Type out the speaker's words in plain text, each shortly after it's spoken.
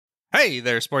Hey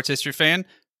there, sports history fan.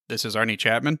 This is Arnie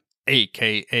Chapman,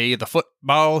 aka the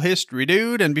Football History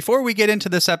Dude, and before we get into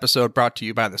this episode brought to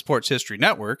you by the Sports History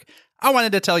Network, I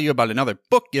wanted to tell you about another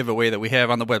book giveaway that we have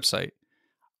on the website.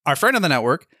 Our friend on the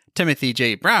network, Timothy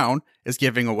J. Brown, is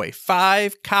giving away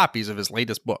 5 copies of his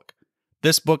latest book.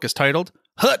 This book is titled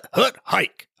Hut Hut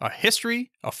Hike, A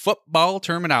History of Football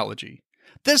Terminology.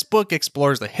 This book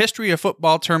explores the history of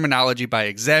football terminology by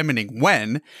examining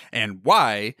when and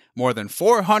why more than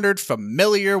 400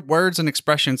 familiar words and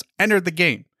expressions entered the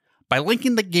game. By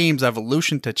linking the game's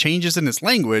evolution to changes in its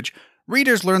language,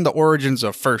 readers learn the origins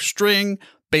of first string,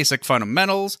 basic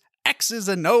fundamentals, X's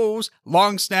and O's,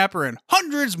 long snapper, and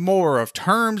hundreds more of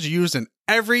terms used in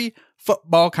every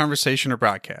football conversation or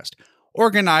broadcast.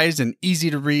 Organized in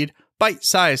easy-to-read,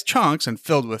 bite-sized chunks and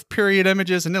filled with period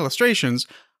images and illustrations,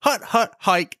 Hut Hut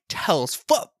Hike tells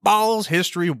football's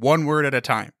history one word at a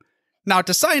time. Now,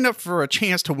 to sign up for a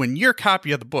chance to win your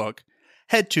copy of the book,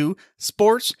 head to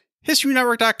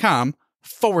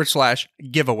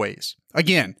sportshistorynetwork.com/giveaways.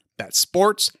 Again, that's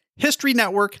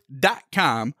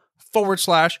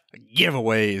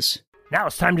sportshistorynetwork.com/giveaways. Now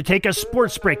it's time to take a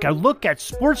sports break, a look at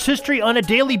sports history on a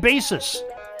daily basis.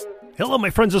 Hello, my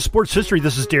friends of sports history.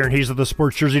 This is Darren Hayes of the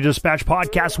Sports Jersey Dispatch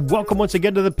podcast. Welcome once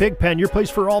again to the Pig Pen, your place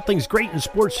for all things great in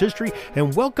sports history,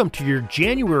 and welcome to your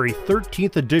January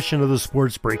 13th edition of the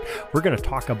Sports Break. We're going to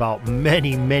talk about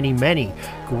many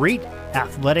great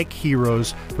athletic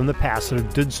heroes from the past that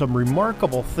have did some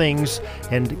remarkable things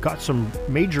and got some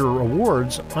major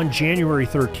awards on January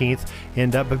 13th.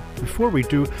 And but before we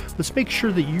do, let's make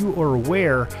sure that you are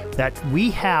aware that we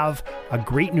have a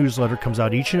great newsletter comes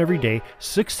out each and every day,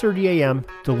 6:30 a.m.,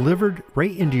 delivered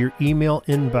right into your email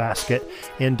in basket,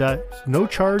 and no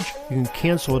charge. You can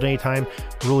cancel at any time.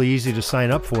 Really easy to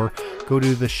sign up for. Go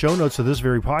to the show notes of this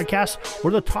very podcast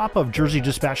or the top of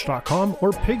jerseydispatch.com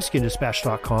or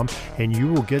pigskindispatch.com, and you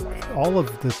will get all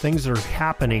of the things that are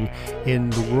happening in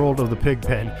the world of the Pig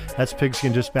Pen. That's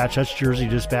Pigskin Dispatch, that's Jersey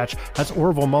Dispatch, that's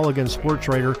Orville Mulligan, sports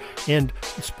writer, and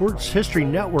Sports History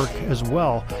Network as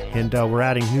well. And we're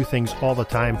adding new things all the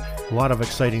time. A lot of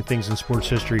exciting things in sports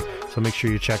history, so make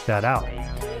sure you check that out.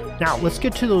 Now, let's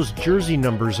get to those jersey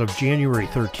numbers of January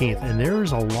 13th, and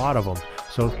there's a lot of them.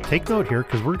 So take note here,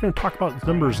 because we're going to talk about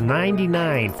numbers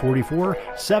 99, 44,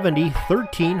 70,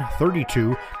 13,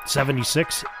 32,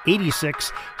 76,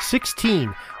 86,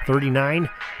 16, 39,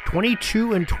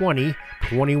 22 and 20,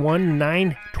 21,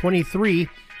 9, 23,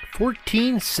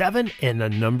 14, 7, and the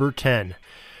number 10.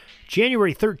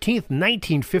 January 13th,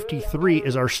 1953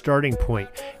 is our starting point,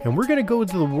 and we're going to go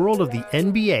to the world of the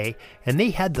NBA, and they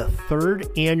had the 3rd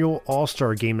annual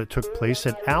All-Star game that took place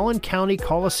at Allen County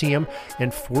Coliseum in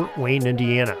Fort Wayne,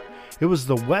 Indiana. It was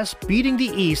the West beating the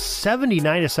East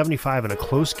 79-75 in a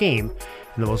close game,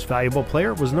 and the most valuable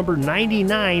player was number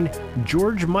 99,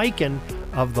 George Mikan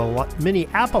of the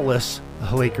Minneapolis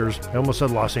Lakers. I almost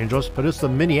said Los Angeles, but it's the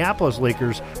Minneapolis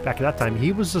Lakers back at that time.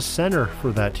 He was the center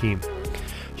for that team.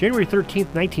 January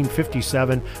 13th,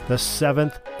 1957, the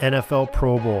 7th NFL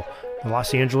Pro Bowl. The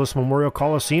Los Angeles Memorial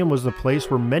Coliseum was the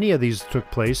place where many of these took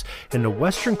place, and the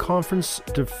Western Conference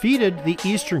defeated the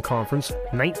Eastern Conference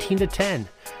 19-10.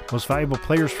 Most valuable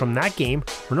players from that game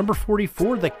were number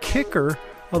 44, the kicker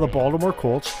of the Baltimore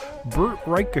Colts, Burt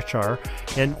Reichachar,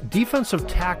 and defensive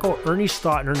tackle Ernie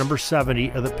Stautner, number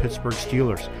 70 of the Pittsburgh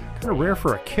Steelers. Kind of rare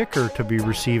for a kicker to be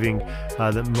receiving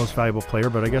the most valuable player,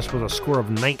 but I guess with a score of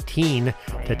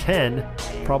 19-10,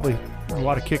 probably a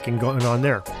lot of kicking going on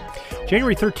there.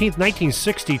 January 13th,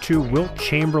 1962, Wilt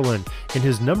Chamberlain in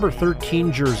his number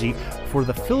 13 jersey for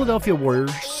the Philadelphia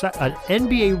Warriors set an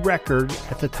NBA record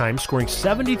at the time, scoring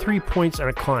 73 points in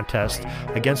a contest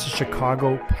against the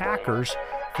Chicago Packers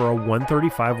for a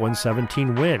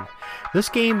 135-117 win. This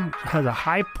game has a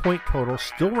high point total,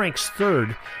 still ranks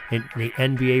 3rd in the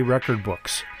NBA record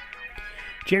books.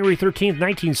 January 13th,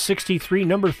 1963,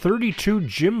 number 32,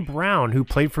 Jim Brown, who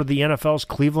played for the NFL's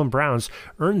Cleveland Browns,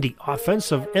 earned the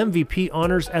offensive MVP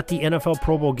honors at the NFL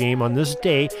Pro Bowl game on this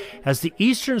day as the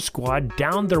Eastern squad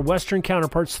downed their Western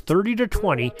counterparts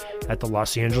 30-20 at the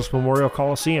Los Angeles Memorial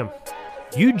Coliseum.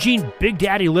 Eugene Big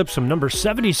Daddy Lipscomb, number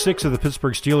 76 of the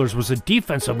Pittsburgh Steelers, was the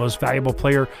defensive most valuable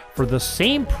player for the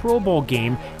same Pro Bowl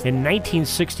game in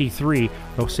 1963,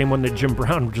 the same one that Jim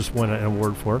Brown just won an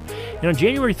award for. And on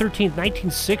January 13th,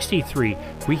 1963,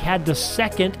 we had the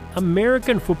 2nd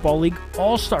American Football League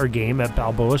All-Star Game at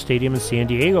Balboa Stadium in San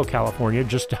Diego, California,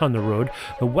 just down the road.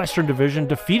 The Western Division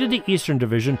defeated the Eastern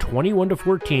Division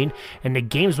 21-14, and the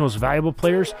game's most valuable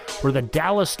players were the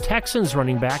Dallas Texans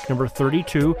running back, number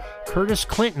 32, Curtis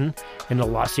Clinton, and the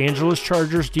Los Angeles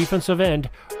Chargers defensive end,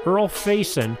 Earl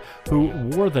Faison, who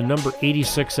wore the number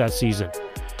 86 that season.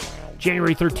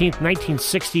 January 13th,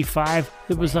 1965,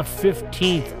 it was the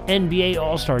 15th NBA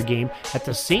All-Star Game at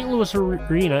the St. Louis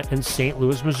Arena in St.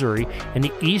 Louis, Missouri, and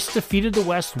the East defeated the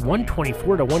West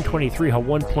 124-123, a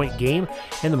one-point game,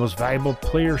 and the most valuable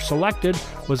player selected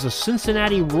was the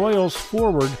Cincinnati Royals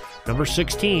forward, number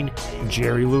 16,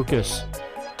 Jerry Lucas.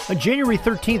 On January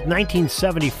 13th,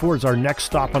 1974 is our next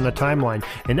stop on the timeline,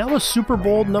 and that was Super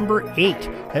Bowl number 8.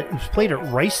 It was played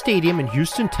at Rice Stadium in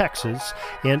Houston, Texas,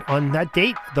 and on that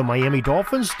date, the Miami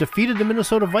Dolphins defeated the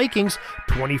Minnesota Vikings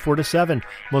 24-7.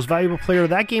 Most valuable player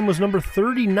of that game was number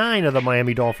 39 of the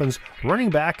Miami Dolphins, running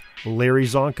back Larry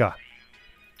Zonka.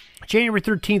 January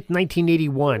 13th,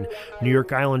 1981, New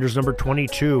York Islanders number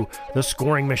 22, the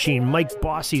scoring machine, Mike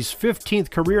Bossy's 15th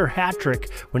career hat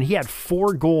trick when he had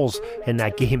 4 goals in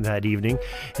that game that evening.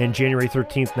 And January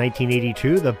 13th,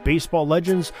 1982, the baseball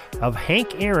legends of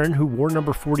Hank Aaron, who wore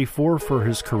number 44 for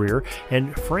his career,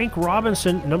 and Frank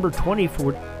Robinson, number 20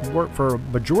 for a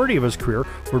majority of his career,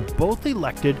 were both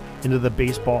elected into the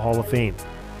Baseball Hall of Fame.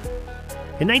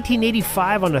 In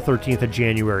 1985, on the 13th of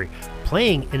January,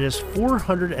 playing in his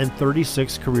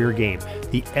 436th career game,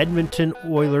 the Edmonton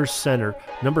Oilers center,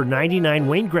 number 99,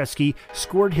 Wayne Gretzky,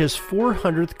 scored his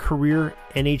 400th career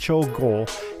NHL goal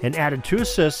and added 2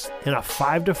 assists in a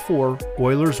 5-4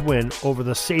 Oilers win over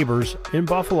the Sabres in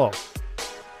Buffalo.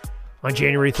 On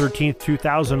January 13th,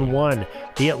 2001,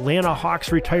 the Atlanta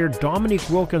Hawks retired Dominique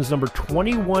Wilkins' number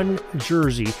 21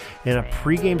 jersey in a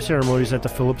pregame ceremonies at the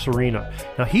Phillips Arena.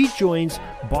 Now he joins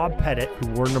Bob Pettit, who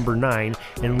wore number 9,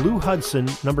 and Lou Hudson,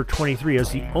 number 23,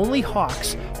 as the only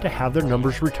Hawks to have their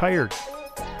numbers retired.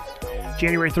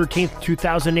 January 13th,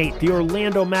 2008, the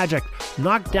Orlando Magic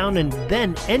knocked down an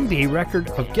then NBA record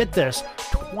of, get this,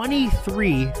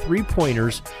 23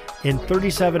 three-pointers in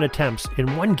 37 attempts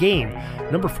in one game.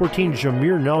 Number 14,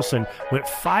 Jameer Nelson, went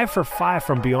 5 for 5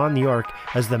 from beyond the arc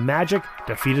as the Magic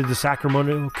defeated the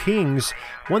Sacramento Kings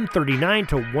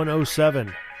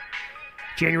 139-107.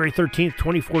 January 13th,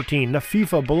 2014, the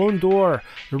FIFA Ballon d'Or,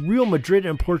 the Real Madrid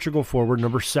and Portugal forward,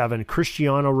 number 7,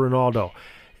 Cristiano Ronaldo,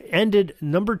 ended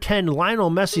number 10 Lionel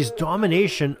Messi's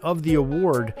domination of the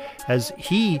award as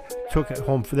he took it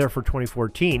home for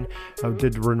 2014,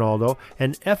 did Ronaldo.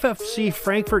 And FFC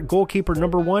Frankfurt goalkeeper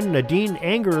number 1 Nadine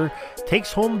Angerer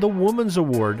takes home the Women's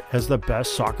Award as the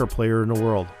best soccer player in the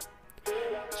world.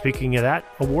 Speaking of that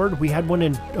award, we had one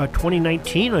in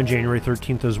 2019 on January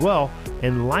 13th as well,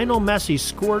 and Lionel Messi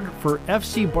scored for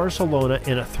FC Barcelona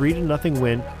in a 3-0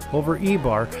 win over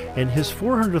Eibar, and his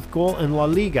 400th goal in La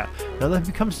Liga. Now he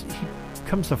becomes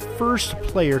the first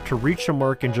player to reach the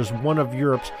mark in just one of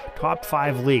Europe's top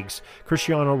 5 leagues.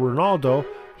 Cristiano Ronaldo,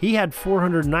 he had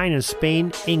 409 in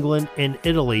Spain, England, and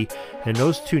Italy, and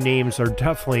those 2 names are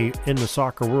definitely in the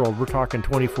soccer world. We're talking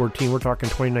 2014, we're talking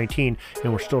 2019,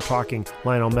 and we're still talking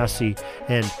Lionel Messi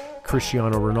and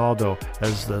Cristiano Ronaldo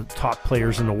as the top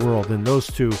players in the world, and those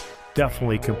 2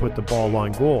 definitely can put the ball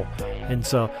on goal. And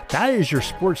so that is your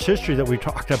sports history that we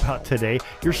talked about today,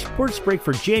 your sports break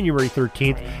for January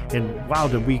 13th. And wow,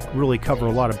 did we really cover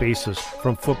a lot of bases,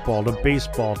 from football to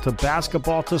baseball to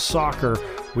basketball to soccer.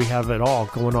 We have it all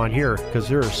going on here because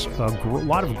there's a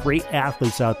lot of great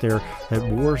athletes out there that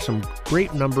wore some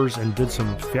great numbers and did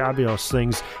some fabulous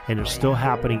things, and it's still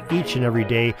happening each and every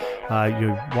day.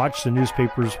 You watch the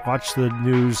newspapers, watch the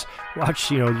news, watch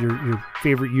your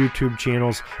favorite YouTube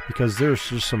channels, because there's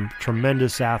just some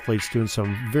tremendous athletes doing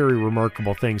some very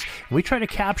remarkable things. And we try to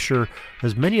capture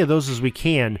as many of those as we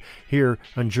can here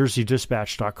on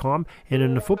JerseyDispatch.com, and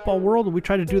in the football world, we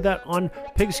try to do that on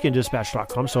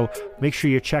PigskinDispatch.com. So make sure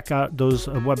you check out those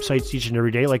websites each and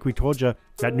every day. Like we told you,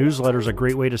 that newsletter is a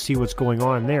great way to see what's going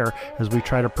on there as we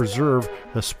try to preserve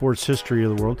the sports history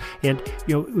of the world. And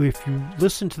if you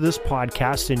listen to this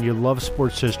podcast and you love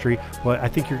sports history, well, I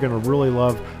think you're going to really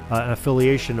love an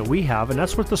affiliation that we have, and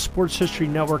that's with the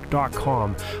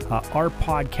SportsHistoryNetwork.com. Our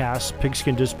podcasts,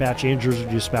 Pigskin Dispatch and Jersey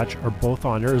Dispatch, are both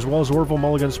on there, as well as Orville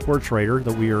Mulligan Sports Writer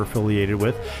that we are affiliated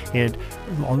with, and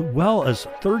as well as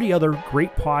 30 other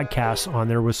great podcasts on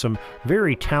there with some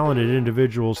very talented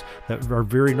individuals that are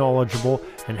very knowledgeable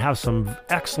and have some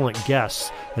excellent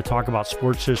guests that talk about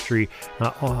sports history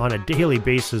on a daily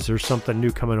basis. There's something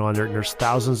new coming on there, and there's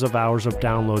thousands of hours of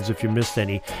downloads if you missed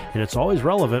any, and it's always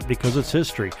relevant because it's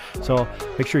history. So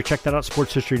make sure you check that out,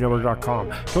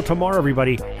 SportsHistoryNetwork.com. Till tomorrow,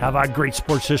 everybody, have a great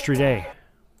sports history day.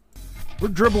 We're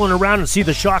dribbling around and see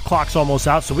the shot clock's almost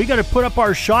out, so we got to put up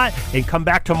our shot and come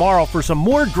back tomorrow for some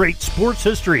more great sports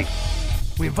history.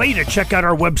 We invite you to check out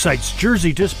our websites,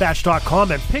 jerseydispatch.com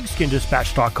and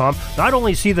pigskindispatch.com. Not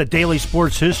only see the daily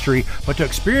sports history, but to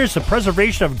experience the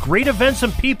preservation of great events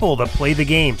and people that play the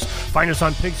games. Find us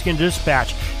on Pigskin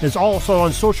Dispatch. It's also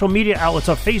on social media outlets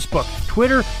of Facebook,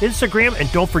 Twitter, Instagram,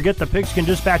 and don't forget the Pigskin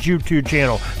Dispatch YouTube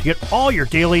channel to get all your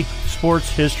daily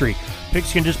sports history.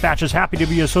 Pigskin Dispatch is happy to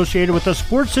be associated with the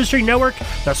Sports History Network,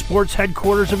 the sports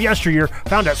headquarters of yesteryear,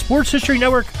 found at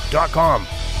sportshistorynetwork.com.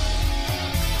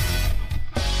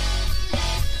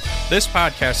 This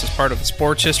podcast is part of the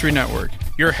Sports History Network,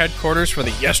 your headquarters for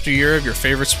the yesteryear of your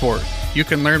favorite sport. You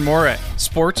can learn more at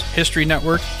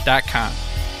sportshistorynetwork.com.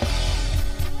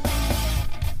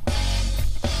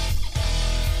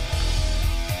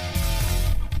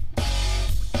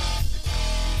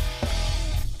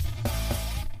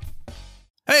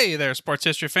 Hey there, sports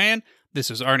history fan. This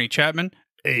is Arnie Chapman,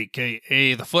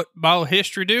 aka the Football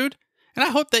History Dude, and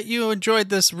I hope that you enjoyed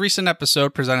this recent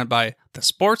episode presented by the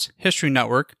Sports History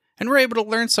Network and were able to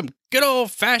learn some good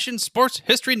old-fashioned sports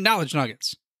history knowledge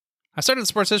nuggets. I started the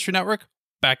Sports History Network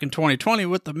back in 2020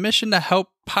 with the mission to help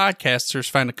podcasters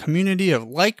find a community of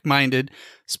like-minded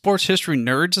sports history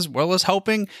nerds, as well as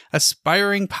helping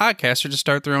aspiring podcasters to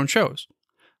start their own shows.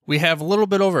 We have a little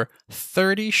bit over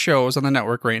 30 shows on the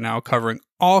network right now covering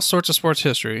all sorts of sports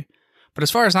history, but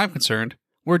as far as I'm concerned,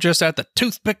 we're just at the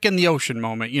toothpick in the ocean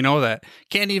moment, that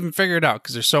can't even figure it out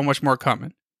because there's so much more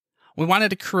coming. We wanted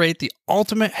to create the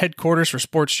ultimate headquarters for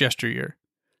sports yesteryear,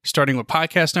 starting with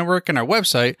Podcast Network and our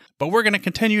website, but we're going to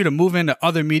continue to move into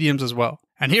other mediums as well.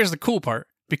 And here's the cool part,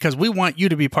 because we want you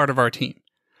to be part of our team.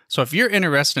 So if you're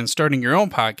interested in starting your own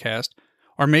podcast,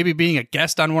 or maybe being a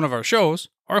guest on one of our shows,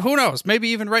 or who knows, maybe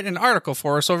even writing an article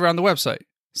for us over on the website.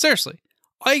 Seriously,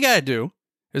 all you gotta do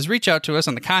is reach out to us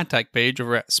on the contact page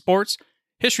over at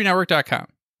sportshistorynetwork.com.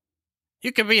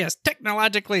 You can be as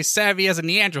technologically savvy as a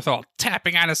Neanderthal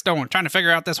tapping on a stone trying to figure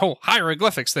out this whole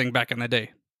hieroglyphics thing back in the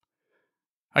day.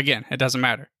 Again, it doesn't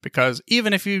matter, because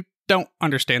even if you don't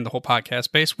understand the whole podcast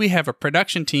space, we have a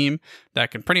production team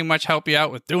that can pretty much help you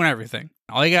out with doing everything.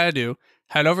 All you gotta do,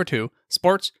 head over to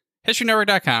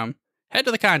sportshistorynetwork.com, head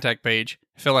to the contact page,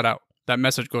 fill it out. That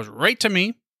message goes right to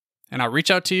me, and I'll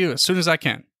reach out to you as soon as I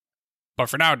can. But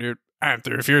for now, dude, I'm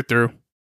through if you're through.